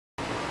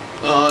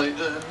I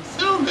am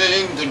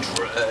filming the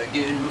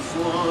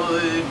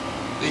dragonfly.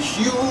 The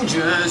huge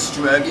ass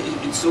dragon.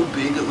 It's so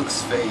big it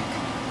looks fake.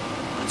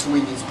 Its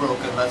wing is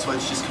broken, that's why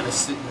it's just kind of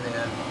sitting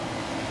there.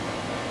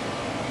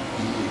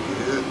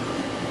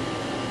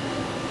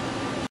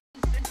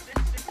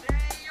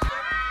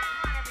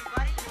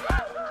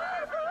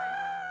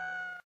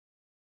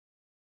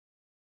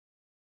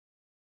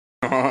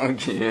 Oh,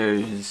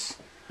 jeez.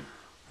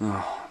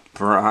 Oh,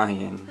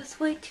 Brian. That's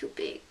way too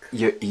big.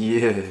 Your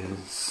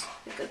ears.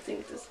 I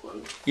think this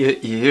one. Your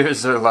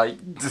ears are like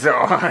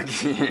dog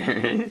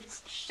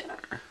ears. Shut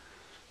up.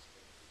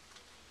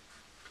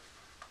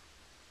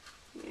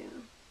 Yeah.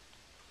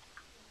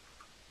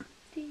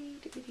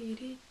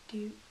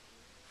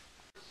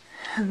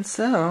 And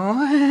so...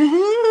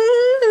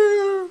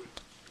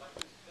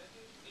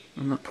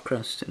 I'm not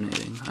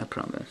procrastinating, I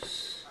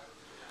promise.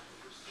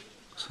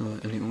 So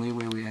the only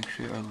way we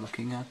actually are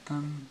looking at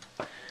them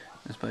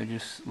is by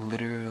just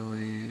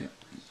literally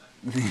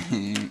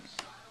the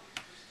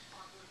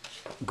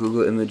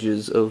Google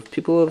images of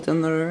people who have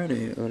done that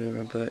already or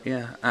whatever, but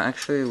yeah, I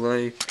actually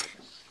like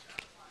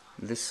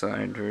this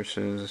side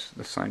versus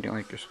the side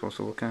you're supposed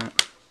to look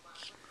at.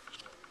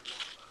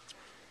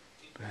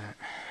 But,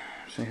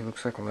 see, it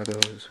looks like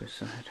Legos, we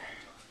said.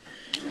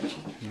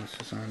 And this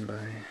is on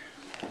by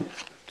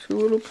two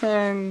little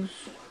pegs.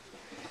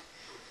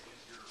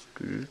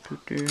 So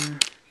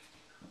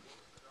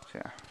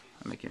yeah,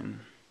 I'm making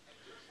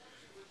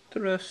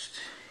the rest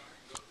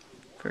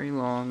very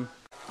long.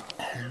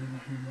 And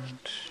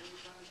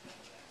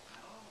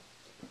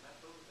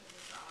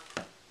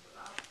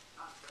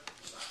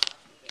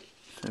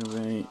so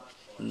right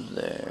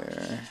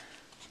there.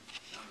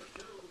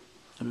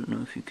 I don't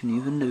know if you can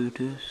even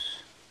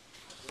notice,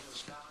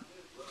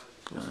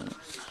 but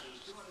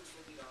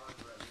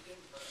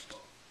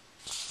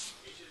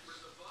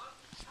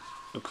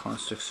the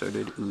plastic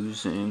started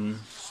oozing.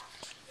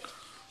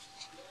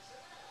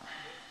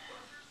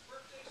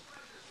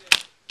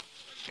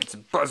 It's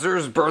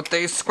Buzzer's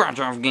birthday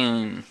scratch-off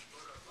game!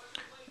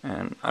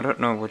 And I don't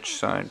know which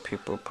side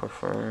people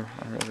prefer,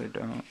 I really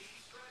don't.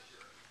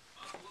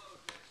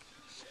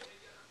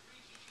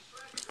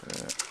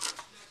 But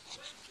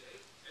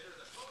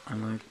I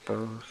like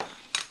both.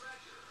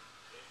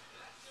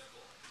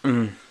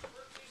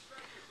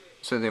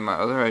 So my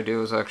other idea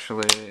was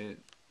actually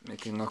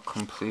making a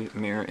complete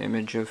mirror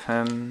image of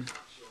him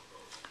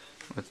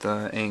with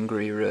the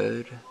angry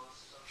red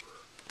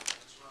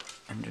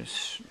and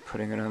just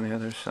putting it on the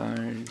other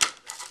side.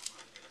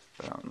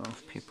 But I don't know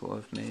if people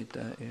have made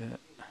that yet.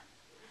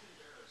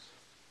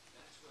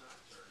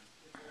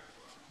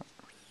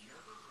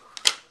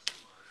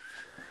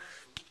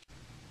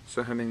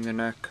 So hemming the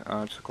neck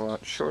took a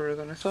lot shorter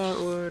than I thought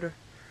it would.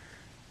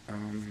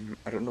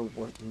 I don't know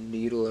what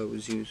needle I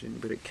was using,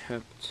 but it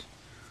kept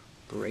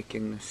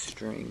breaking the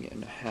string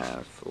in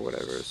half or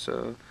whatever.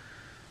 So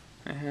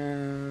I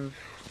have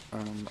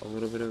a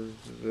little bit of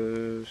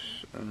this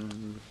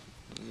and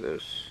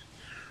this,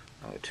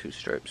 2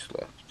 stripes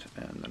left,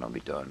 and then I'll be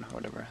done,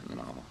 whatever, and then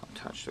I'll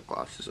attach the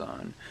glasses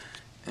on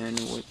and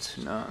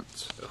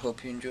whatnot. I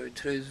hope you enjoyed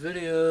today's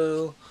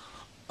video.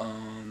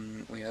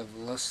 We have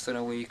less than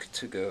a week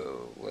to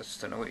go.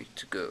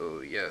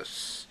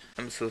 Yes.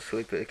 I'm so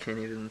sleepy I can't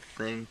even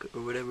think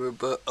or whatever,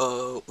 but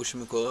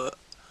whatchamacallit,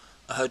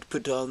 I had to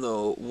put down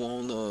the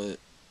walnut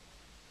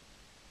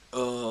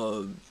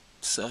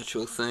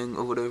satchel thing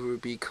or whatever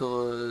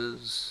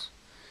because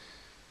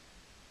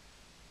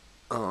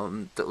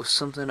that was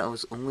something I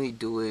was only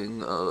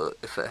doing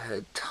if I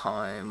had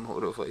time or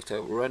whatever like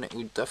that. We're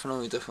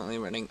definitely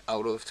running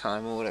out of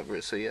time or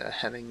whatever, so yeah,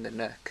 having the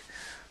neck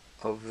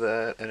of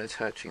that and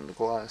attaching the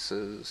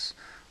glasses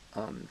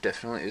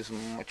definitely is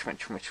much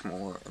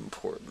more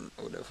important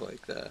or whatever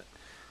like that.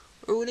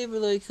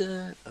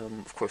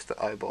 Of course the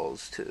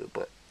eyeballs too,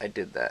 but I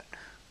did that.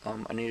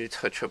 I need to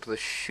touch up the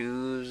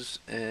shoes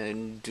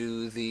and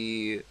do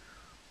the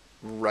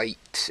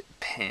right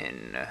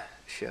pin.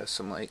 She has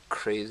some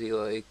crazy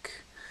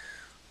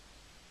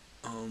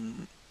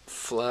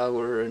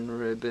flower and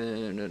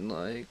ribbon and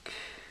I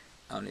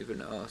don't even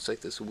know, it's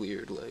this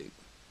weird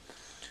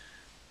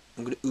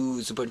I'm gonna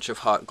ooze a bunch of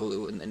hot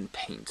glue and then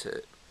paint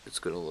it. It's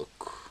gonna look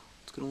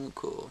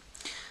cool.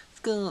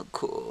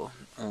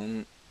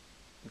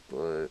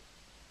 But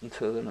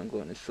until then I'm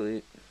going to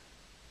sleep.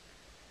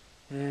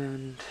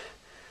 And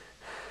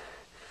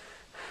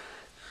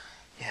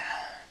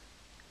yeah.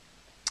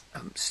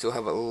 Still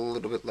have a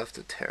little bit left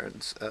of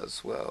Terrence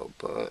as well,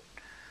 but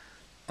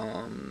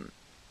I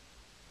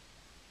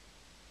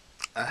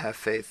have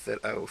faith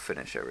that I will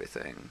finish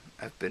everything.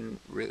 I've been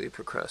really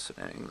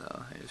procrastinating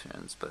though,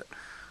 but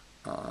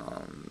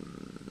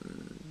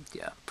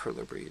yeah,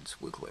 Perler breeds,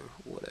 Wiggler,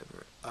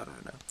 whatever. I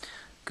don't know.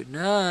 Good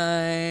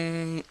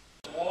night.